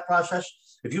through that process,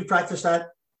 if you practice that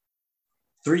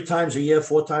 3 times a year,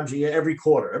 4 times a year, every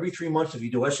quarter, every 3 months, if you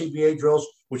do SCBA drills,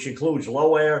 which includes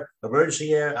low air,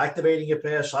 emergency air, activating your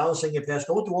pass, silencing your pass,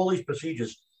 go through all these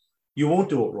procedures, you won't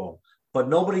do it wrong. But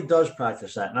nobody does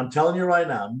practice that. And I'm telling you right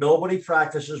now, nobody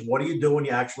practices what do you do when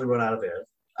you actually run out of air.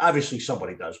 Obviously,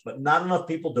 somebody does, but not enough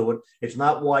people do it. It's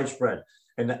not widespread.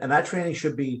 And that training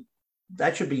should be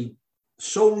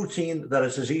so routine that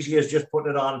it's as easy as just putting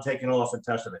it on and taking it off and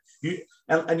testing it.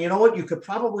 And you know what? You could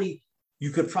probably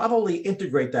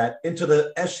integrate that into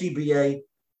the SCBA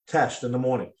test in the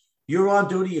morning. You're on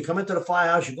duty, you come into the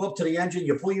firehouse, you go up to the engine,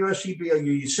 you pull your SCBA,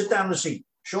 you sit down in the seat,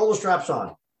 shoulder straps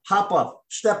on, hop up,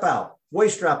 step out,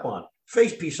 waist strap on,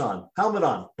 face piece on, helmet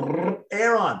on,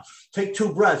 air on, take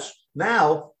 2 breaths.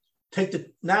 Now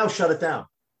shut it down.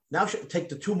 Now take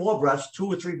the 2 more breaths, 2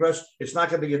 or 3 breaths. It's not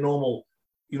going to be your normal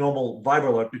vibra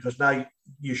alert, because now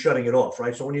you're shutting it off,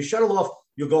 right? So when you shut it off,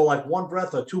 you'll go like 1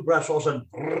 breath or 2 breaths. All of a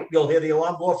sudden, you'll hear the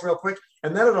alarm go off real quick,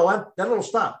 and then it'll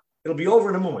stop. It'll be over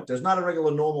in a moment. There's not a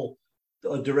regular normal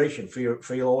duration for your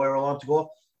low air alarm to go off.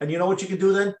 And you know what you can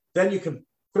do then? Then you can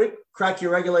crack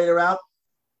your regulator out,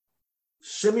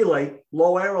 simulate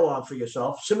low air alarm for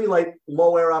yourself, simulate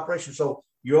low air operation. So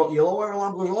your low air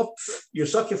alarm goes off, you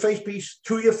suck your face piece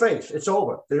to your face. It's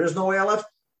over. There is no air left.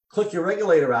 Click your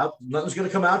regulator out. Nothing's going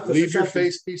to come out. Leave your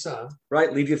face piece on.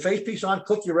 Right. Leave your face piece on.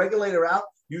 Click your regulator out.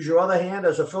 Use your other hand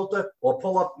as a filter, or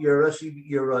pull up your hood,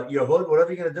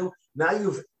 whatever you're going to do. Now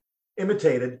you've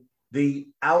imitated the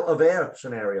out of air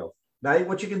scenario. Now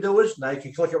what you can do is now you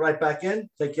can click it right back in,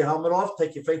 take your helmet off,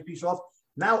 take your face piece off.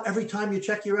 Now every time you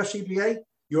check your SCBA,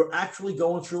 you're actually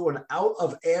going through an out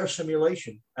of air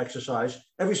simulation exercise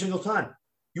every single time.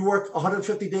 You work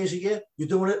 150 days a year, you're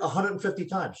doing it 150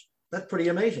 times. That's pretty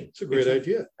amazing. It's a great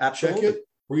idea. Absolutely. Check it,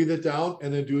 breathe it down,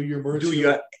 and then do your emergency. Do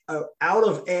your out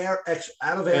of air.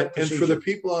 And for the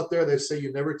people out there that say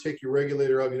you never take your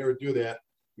regulator out, you never do that,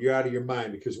 you're out of your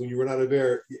mind, because when you run out of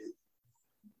air,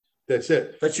 that's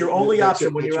it. That's your only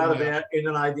option when you're out of air in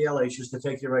an IDLH, is to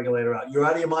take your regulator out. You're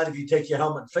out of your mind if you take your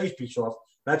helmet and face piece off.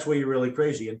 That's where you're really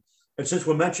crazy. And since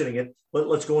we're mentioning it,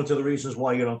 let's go into the reasons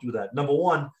why you don't do that. Number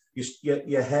one,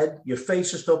 your head, your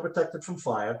face is still protected from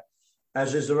fire,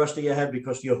 as is the rest of your head,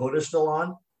 because your hood is still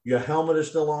on, your helmet is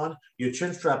still on, your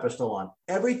chin strap is still on.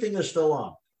 Everything is still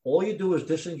on. All you do is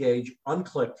disengage,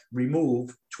 unclick,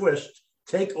 remove, twist,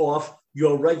 take off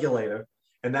your regulator.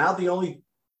 And now the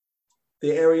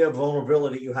area of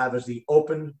vulnerability you have is the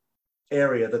open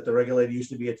area that the regulator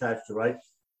used to be attached to, right?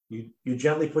 You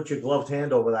gently put your gloved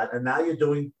hand over that, and now you're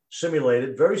doing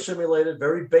simulated,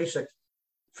 very basic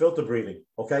filter breathing,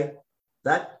 okay?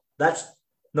 That's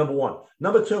number one.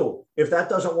 Number two, if that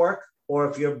doesn't work, or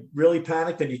if you're really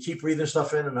panicked and you keep breathing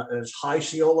stuff in and it's high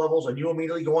CO levels and you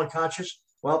immediately go unconscious,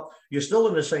 well, you're still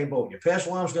in the same boat. Your fast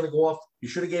alarm's going to go off. You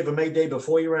should have gave a Mayday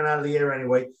before you ran out of the air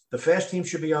anyway. The fast team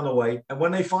should be on the way. And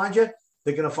when they find you,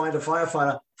 they're going to find a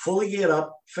firefighter fully geared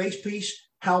up, face piece,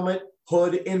 helmet,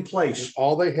 hood in place.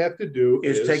 All they have to do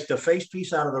is take the face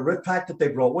piece out of the RIT pack that they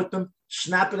brought with them,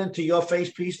 snap it into your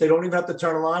face piece. They don't even have to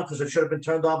turn it on, because it should have been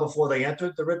turned on before they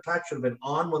entered. The RIT pack should have been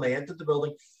on when they entered the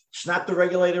building. Snap the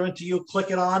regulator into you,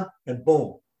 click it on, and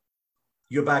boom,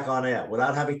 you're back on air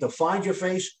without having to find your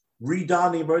face,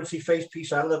 redon the emergency face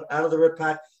piece out of the RIT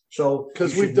pack. So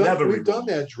because we've done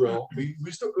that drill. We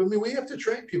have to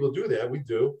train people to do that. We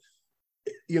do.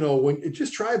 You know,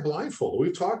 just try blindfold.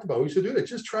 We've talked about. We should do that.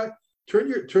 Just try turn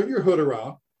your hood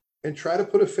around and try to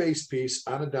put a face piece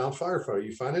on a down firefighter.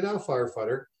 You find a down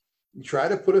firefighter, you try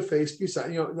to put a face piece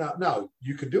on. You know, now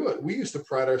you can do it. We used to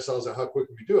pride ourselves on how quick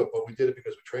we do it, but we did it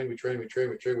because we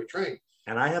trained.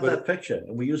 And I have that picture,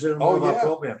 and we use it in one of our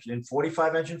programs. In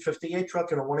 45 engine, 58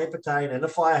 truck, in a 1A battalion in the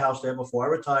firehouse there before I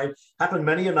retired. Happened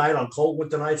many a night on cold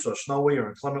winter nights or snowy or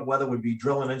inclement weather. We'd be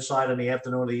drilling inside in the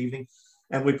afternoon or the evening,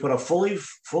 and we put a fully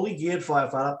geared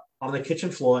firefighter on the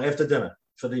kitchen floor after dinner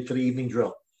for the evening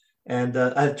drill. And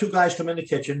I had two guys come in the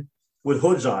kitchen with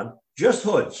hoods on, just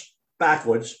hoods,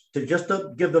 backwards, to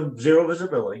give them zero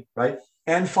visibility, right?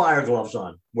 And fire gloves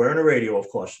on, wearing a radio, of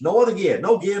course. No other gear,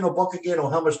 no bunker gear, no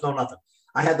helmets, no nothing.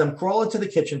 I had them crawl into the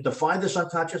kitchen to find this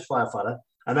unconscious firefighter,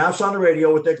 announce on the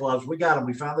radio with their gloves, we got him,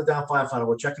 we found the down firefighter,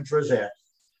 we're checking for his air.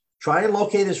 Try and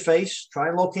locate his face, try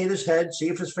and locate his head, see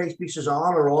if his face piece is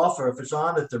on or off, or if it's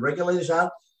on, if the regulator's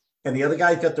out, and the other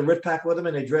guy's got the RIT pack with him,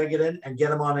 and they drag it in and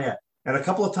get him on air. And a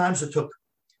couple of times it took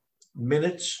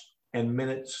minutes and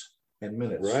minutes and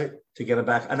minutes to get him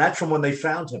back. And that's from when they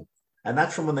found him.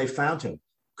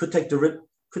 Could take the RIT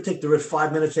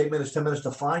 5 minutes, 8 minutes, 10 minutes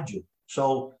to find you.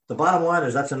 So the bottom line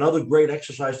is that's another great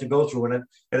exercise to go through, and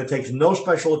it takes no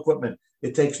special equipment.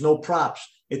 It takes no props.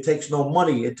 It takes no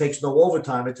money. It takes no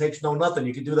overtime. It takes no nothing.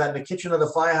 You can do that in the kitchen of the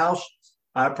firehouse,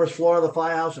 first floor of the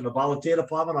firehouse, in the volunteer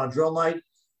department on drill night.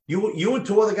 You and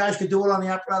two other guys could do it on the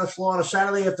apparatus floor on a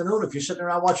Saturday afternoon. If you're sitting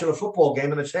around watching a football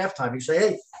game and it's halftime, you say,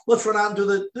 hey, let's run out and do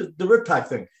the RIT pack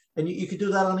thing. And you could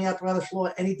do that on the apparatus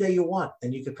floor any day you want.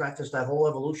 And you could practice that whole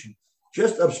evolution.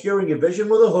 Just obscuring your vision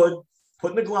with a hood,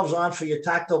 putting the gloves on for your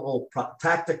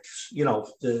tactics, you know,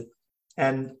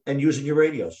 and using your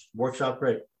radios. Works out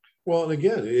great. Well, and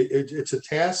again, it's a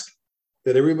task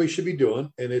that everybody should be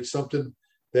doing, and it's something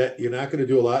that you're not going to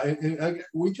do a lot. And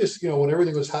we just, you know, when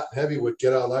everything was hot and heavy with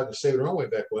Get Out Alive and Save the Runway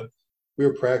back when, we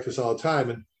were practicing all the time.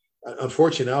 And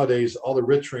unfortunately, nowadays, all the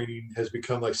RIT training has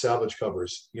become like salvage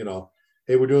covers. You know,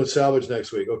 hey, we're doing salvage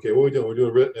next week. Okay, what are we doing? We're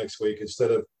doing RIT next week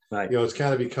instead of, you know, it's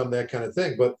kind of become that kind of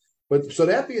thing. But so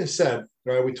that being said,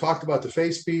 right, we talked about the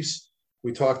face piece.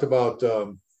 We talked about,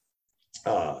 you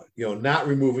know, not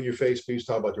removing your face piece.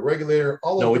 Talk about the regulator.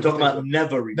 We talk about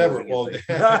never removing.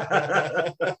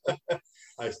 Never.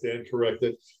 I stand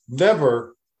corrected.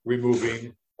 Never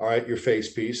removing, all right, your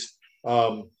face piece.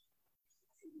 One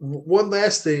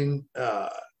last thing,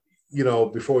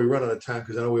 before we run out of time,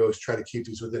 because I know we always try to keep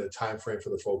these within a time frame for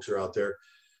the folks who are out there.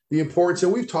 The importance,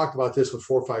 and we've talked about this with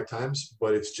 4 or 5 times,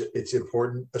 but it's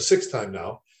important, a 6th time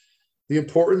now. The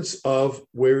importance of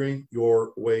wearing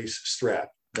your waist strap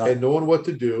and knowing what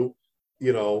to do.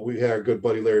 We had our good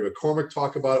buddy Larry McCormick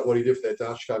talk about it, what he did for that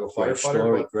Down Chicago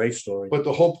firefighter. Great story. But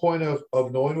the whole point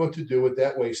of knowing what to do with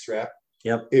that waist strap,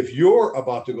 yep, if you're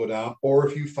about to go down or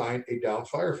if you find a down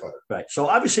firefighter. Right. So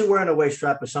obviously wearing a waist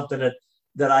strap is something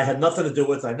that I had nothing to do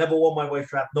with. I never wore my waist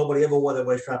strap. Nobody ever wore their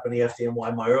waist strap in the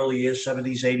FDNY. My early years,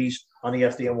 70s, 80s on the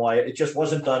FDNY, it just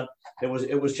wasn't done.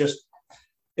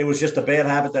 It was just a bad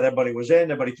habit that everybody was in.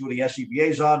 Everybody threw the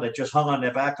SCBAs on. That just hung on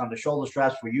their back on the shoulder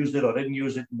straps. We used it or didn't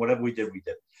use it. And whatever we did, we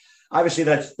did. Obviously,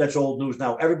 that's old news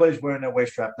now. Everybody's wearing their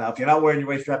waist strap now. If you're not wearing your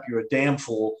waist strap, you're a damn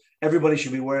fool. Everybody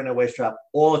should be wearing their waist strap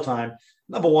all the time.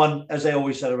 Number one, as they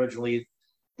always said originally,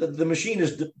 the machine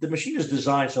is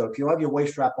designed so if you have your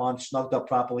waist strap on, snugged up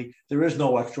properly, there is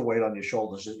no extra weight on your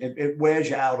shoulders. It wears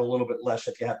you out a little bit less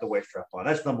if you have the waist strap on.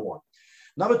 That's number one.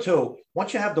 Number two,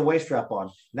 once you have the waist strap on,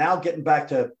 now getting back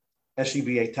to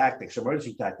SCBA tactics,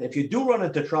 emergency tactics. If you do run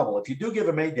into trouble, if you do give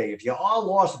a mayday, if you are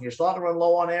lost and you're starting to run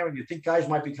low on air and you think guys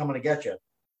might be coming to get you,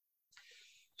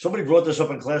 somebody brought this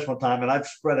up in class one time, and I've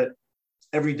spread it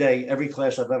every day, every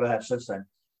class I've ever had since then.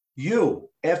 You,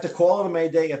 after calling a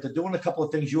mayday, after doing a couple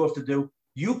of things you have to do,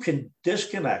 you can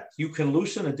disconnect. You can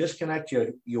loosen and disconnect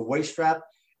your waist strap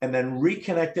and then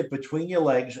reconnect it between your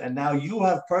legs. And now you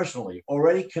have personally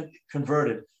already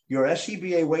converted your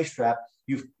SCBA waist strap.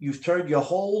 You've turned your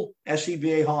whole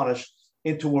SCBA harness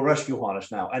into a rescue harness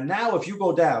now. And now if you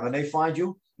go down and they find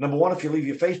you, number one, if you leave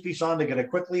your face piece on, they're going to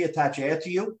quickly attach air to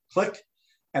you. Click.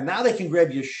 And now they can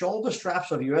grab your shoulder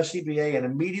straps of your SCBA and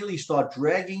immediately start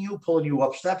dragging you, pulling you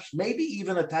up steps, maybe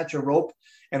even attach a rope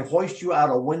and hoist you out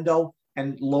a window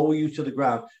and lower you to the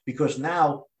ground, because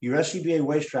now your SCBA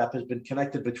waist strap has been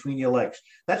connected between your legs.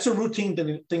 That's a routine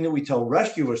thing that we tell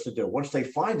rescuers to do. Once they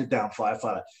find a down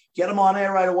firefighter, get them on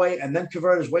air right away and then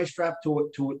convert his waist strap to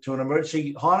an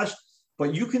emergency harness.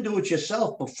 But you can do it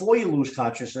yourself before you lose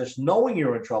consciousness, knowing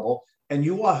you're in trouble. And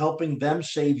you are helping them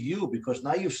save you, because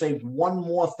now you've saved one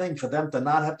more thing for them to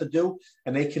not have to do,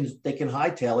 and they can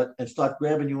hightail it and start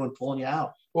grabbing you and pulling you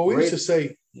out. Well, we used to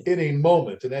say in a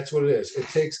moment, and that's what it is. It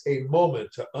takes a moment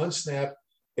to unsnap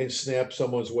and snap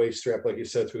someone's waist strap, like you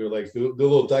said, through their legs. The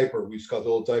little diaper, we used to call it the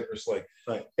little diaper sling.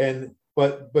 Right.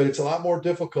 But it's a lot more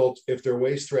difficult if their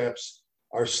waist straps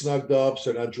are snugged up,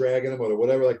 so they're not dragging them or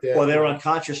whatever like that. Or they're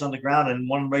unconscious on the ground and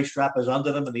one waist strap is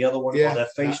under them and the other one on their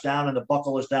face down and the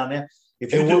buckle is down there.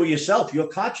 If you do it yourself, you're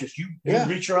conscious. You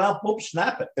reach around, boom,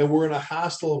 snap it. And we're in a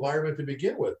hostile environment to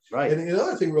begin with. Right. And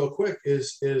another thing real quick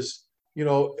is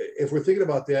if we're thinking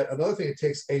about that, another thing that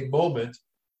takes a moment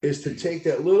is to take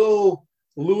that little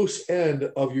loose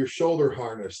end of your shoulder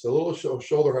harness, the little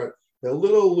shoulder harness, that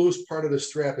little loose part of the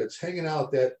strap that's hanging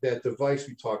out, that device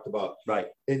we talked about. Right.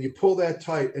 And you pull that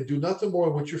tight and do nothing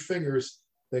more with your fingers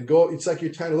than go. It's like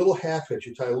you're tying a little half hitch.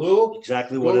 You tie a little.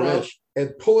 Exactly what it is.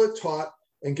 And pull it taut.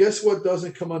 And guess what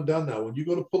doesn't come undone now? When you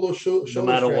go to pull those shoulder straps,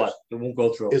 no matter what, it won't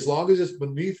go through. As long as it's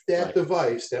beneath that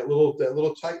device, that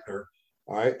little tightener.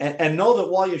 All right. And know that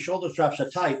while your shoulder straps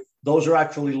are tight, those are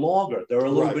actually longer. They're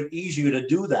a little bit easier to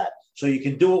do that. So you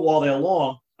can do it while they're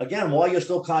long. Again, while you're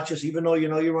still conscious, even though you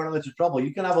know you're running into trouble,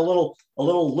 you can have a little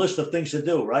list of things to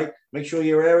do, right? Make sure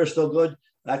your air is still good.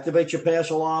 Activate your pass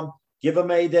alarm. Give a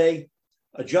mayday.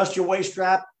 Adjust your waist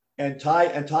strap. And tie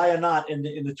a knot in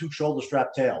the two shoulder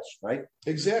strap tails, right?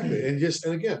 Exactly. And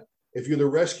again, if you're the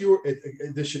rescuer,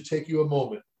 this should take you a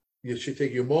moment. It should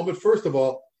take you a moment. First of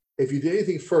all, if you did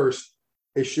anything first,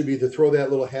 it should be to throw that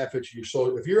little half inch in your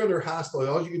shoulder. If you're under hostile,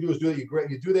 all you can do is do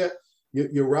that. You do that.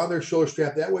 You're around their shoulder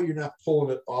strap. That way, you're not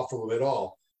pulling it off of them at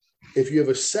all. If you have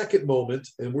a second moment,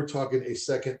 and we're talking a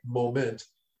second moment,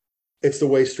 it's the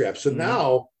waist strap. So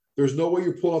now there's no way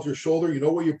you're pulling off your shoulder. You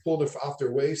know where you're pulling it off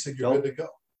their waist, and you're good to go.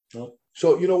 Nope.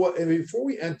 So you know what? And before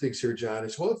we end things here, John,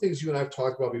 it's one of the things you and I've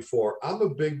talked about before. I'm a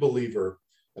big believer,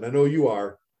 and I know you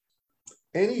are.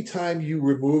 Anytime you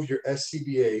remove your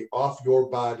SCBA off your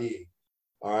body,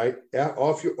 all right,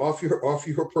 off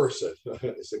your person,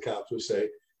 as the cops would say,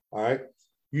 all right,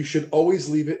 you should always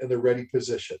leave it in the ready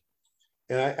position.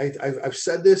 And I've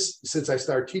said this since I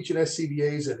started teaching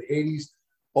SCBAs in the 80s.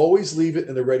 Always leave it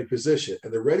in the ready position,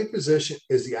 and the ready position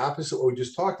is the opposite of what we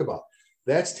just talked about.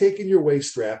 That's taking your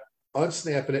waist strap,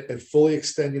 unsnapping it, and fully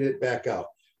extending it back out.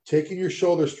 Taking your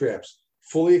shoulder straps,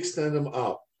 fully extend them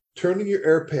out. Turning your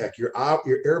air pack, your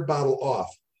air bottle off.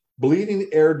 bleeding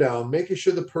air down, making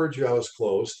sure the purge valve is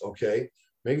closed, okay?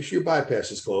 Making sure your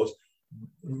bypass is closed,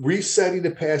 resetting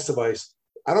the pass device.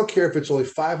 I don't care if it's only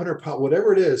 500 pounds,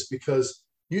 whatever it is, because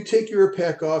you take your air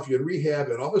pack off, you're in rehab,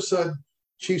 and all of a sudden,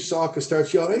 Chief Salka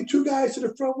starts yelling, hey, 2 guys to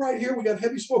the front right here. We got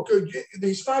heavy smoke.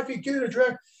 He's 5 feet. Get in the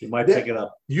draft. You might pick it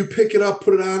up. You pick it up,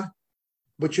 put it on.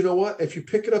 But you know what? If you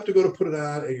pick it up to go to put it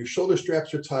on and your shoulder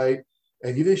straps are tight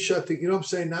and you didn't shut the, you know what I'm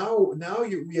saying? Now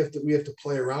we have to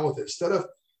play around with it. Instead of,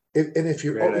 if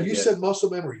you're, you said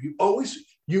muscle memory, you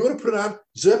want to put it on,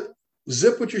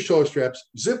 zip with your shoulder straps,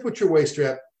 zip with your waist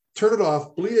strap, turn it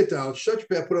off, bleed it down, shut your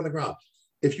pad, put it on the ground.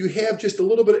 If you have just a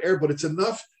little bit of air, but it's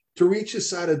enough to reach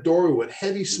inside a doorway with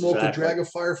heavy smoke to drag a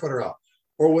firefighter out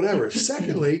or whatever.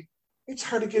 Secondly, it's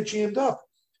hard to get jammed up.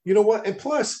 You know what? And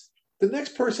plus, the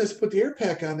next person has to put the air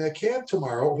pack on that cab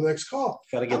tomorrow over the next call.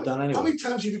 Got to get done anyway. How many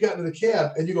times have you gotten in the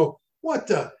cab and you go, what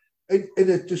the? And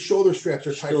the shoulder straps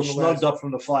are tight. Still snugged up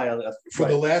from the fire. From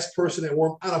the last person that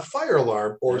were on a fire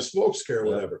alarm or a smoke scare or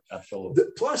whatever. Absolutely.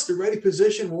 Plus, the ready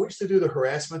position, when we used to do the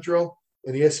harassment drill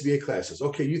in the SCBA classes,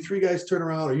 okay, you 3 guys turn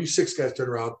around or you 6 guys turn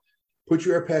around. Put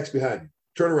your air packs behind you.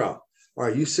 Turn around. All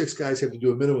right, you 6 guys have to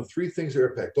do a minimum of 3 things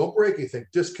air pack. Don't break anything.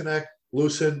 Disconnect,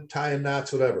 loosen, tie in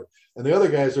knots, whatever. And the other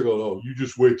guys are going, oh, you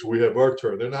just wait till we have our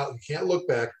turn. They're not, you can't look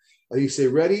back. And you say,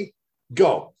 ready,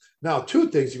 go. Now, 2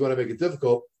 things you want to make it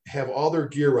difficult, have all their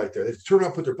gear right there. They have to turn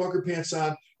around, put their bunker pants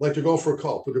on, like they're going for a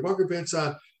call. Put their bunker pants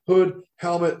on, hood,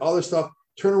 helmet, all this stuff.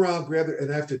 Turn around, grab it, and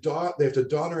they have to don their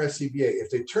SCBA. If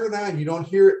they turn it on, you don't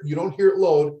hear it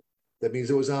load. That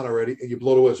means it was on already, and you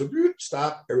blow the whistle. So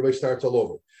stop. Everybody starts all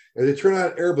over. And they turn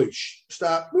on air bleed.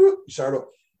 Stop. Start over.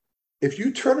 If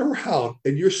you turn around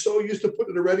and you're so used to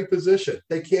putting in a ready position,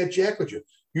 they can't jack with you.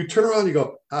 You turn around, you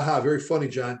go, haha, very funny,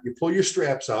 John. You pull your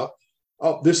straps out.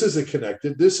 Oh, this isn't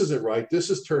connected. This isn't right. This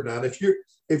is turned on. If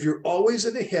you're always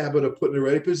in the habit of putting in a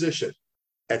ready position,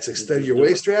 that's extend your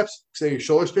waist straps, extend your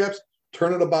shoulder straps,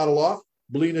 turning the bottle off,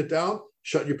 bleeding it down,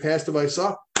 shutting your pass device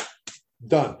off,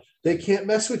 done. They can't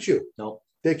mess with you. No,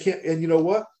 they can't. And you know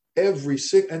what?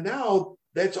 And now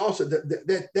that's also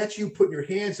that's you putting your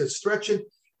hands and stretching.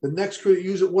 The next crew that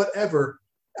use it, whatever.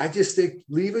 I just think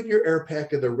leaving your air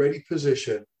pack in the ready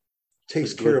position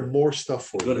takes care of more stuff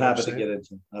for you. Good habit to get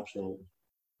into. Absolutely.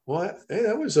 Well, hey,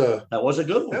 that was a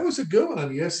good one. That was a good one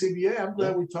on the SCBA. I'm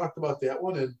glad we talked about that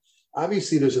one. And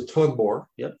obviously, there's a ton more.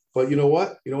 Yep. But you know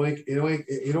what? You know what ain't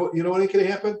gonna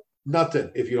happen? Nothing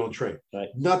if you don't train. Right.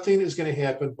 Nothing is going to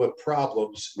happen but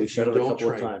problems if you don't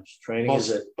train. Of times. Training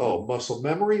is it. Oh, muscle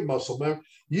memory.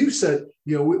 You said,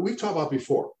 we've talked about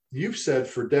before. You've said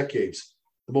for decades,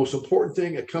 the most important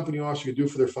thing a company officer can do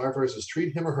for their firefighters is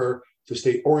treat him or her to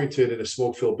stay oriented in a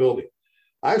smoke-filled building.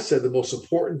 I've said the most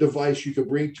important device you can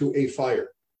bring to a fire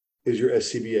is your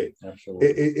SCBA.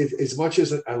 Absolutely. As much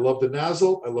as I love the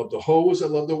nozzle, I love the hose, I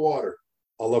love the water.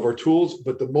 I love our tools,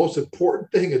 but the most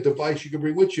important thing, a device you can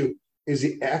bring with you, is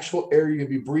the actual air you're going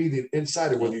to be breathing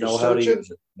inside it. Whether you're searching,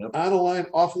 on a line,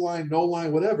 off a line, no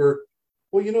line, whatever.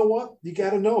 Well, you know what? You got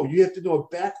to know. You have to know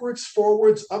it backwards,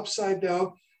 forwards, upside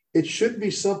down. It shouldn't be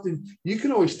something you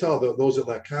can always tell those that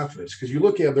lack confidence because you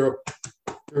look at them,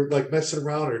 they're like messing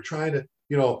around or trying to,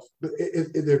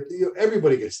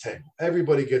 everybody gets tangled.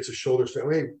 Everybody gets a shoulder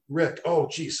strap. Hey, Rick, oh,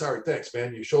 gee, sorry, thanks,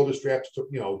 man. Your shoulder strap's,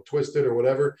 twisted or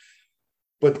whatever.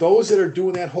 But those that are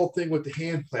doing that whole thing with the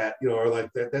hand plat, are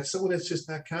like that. That's someone that's just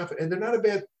not confident. And they're not a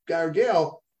bad guy or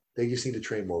gal. They just need to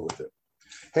train more with it.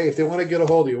 Hey, if they want to get a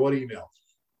hold of you, what email?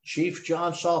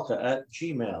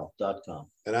 ChiefJohnSalka@gmail.com.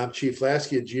 And I'm Chief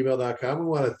Lasky at gmail.com. We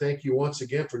want to thank you once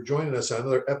again for joining us on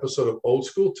another episode of Old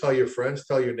School. Tell your friends,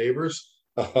 tell your neighbors.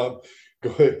 Go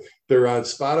ahead. They're on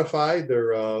Spotify.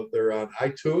 They're on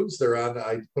iTunes.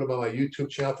 I put them on my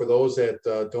YouTube channel for those that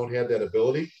don't have that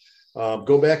ability.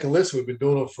 Go back and listen. We've been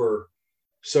doing them for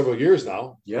several years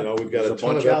now. Yeah, we've got a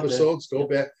ton of episodes. Go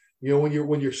back. When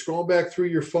you're scrolling back through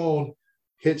your phone,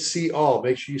 hit see all.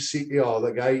 Make sure you see all.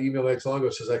 The guy emailed me long ago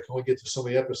says I can only get to so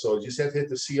many episodes. You just have to hit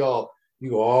the see all.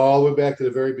 You go all the way back to the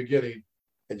very beginning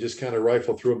and just kind of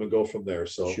rifle through them and go from there.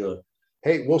 So, sure.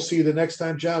 Hey, we'll see you the next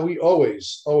time, John. We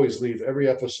always leave every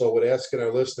episode with asking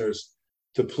our listeners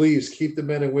to please keep the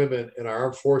men and women in our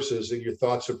armed forces in your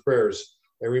thoughts and prayers.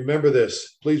 And remember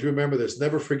this, please remember this,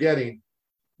 never forgetting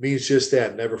means just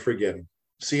that, never forgetting.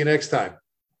 See you next time.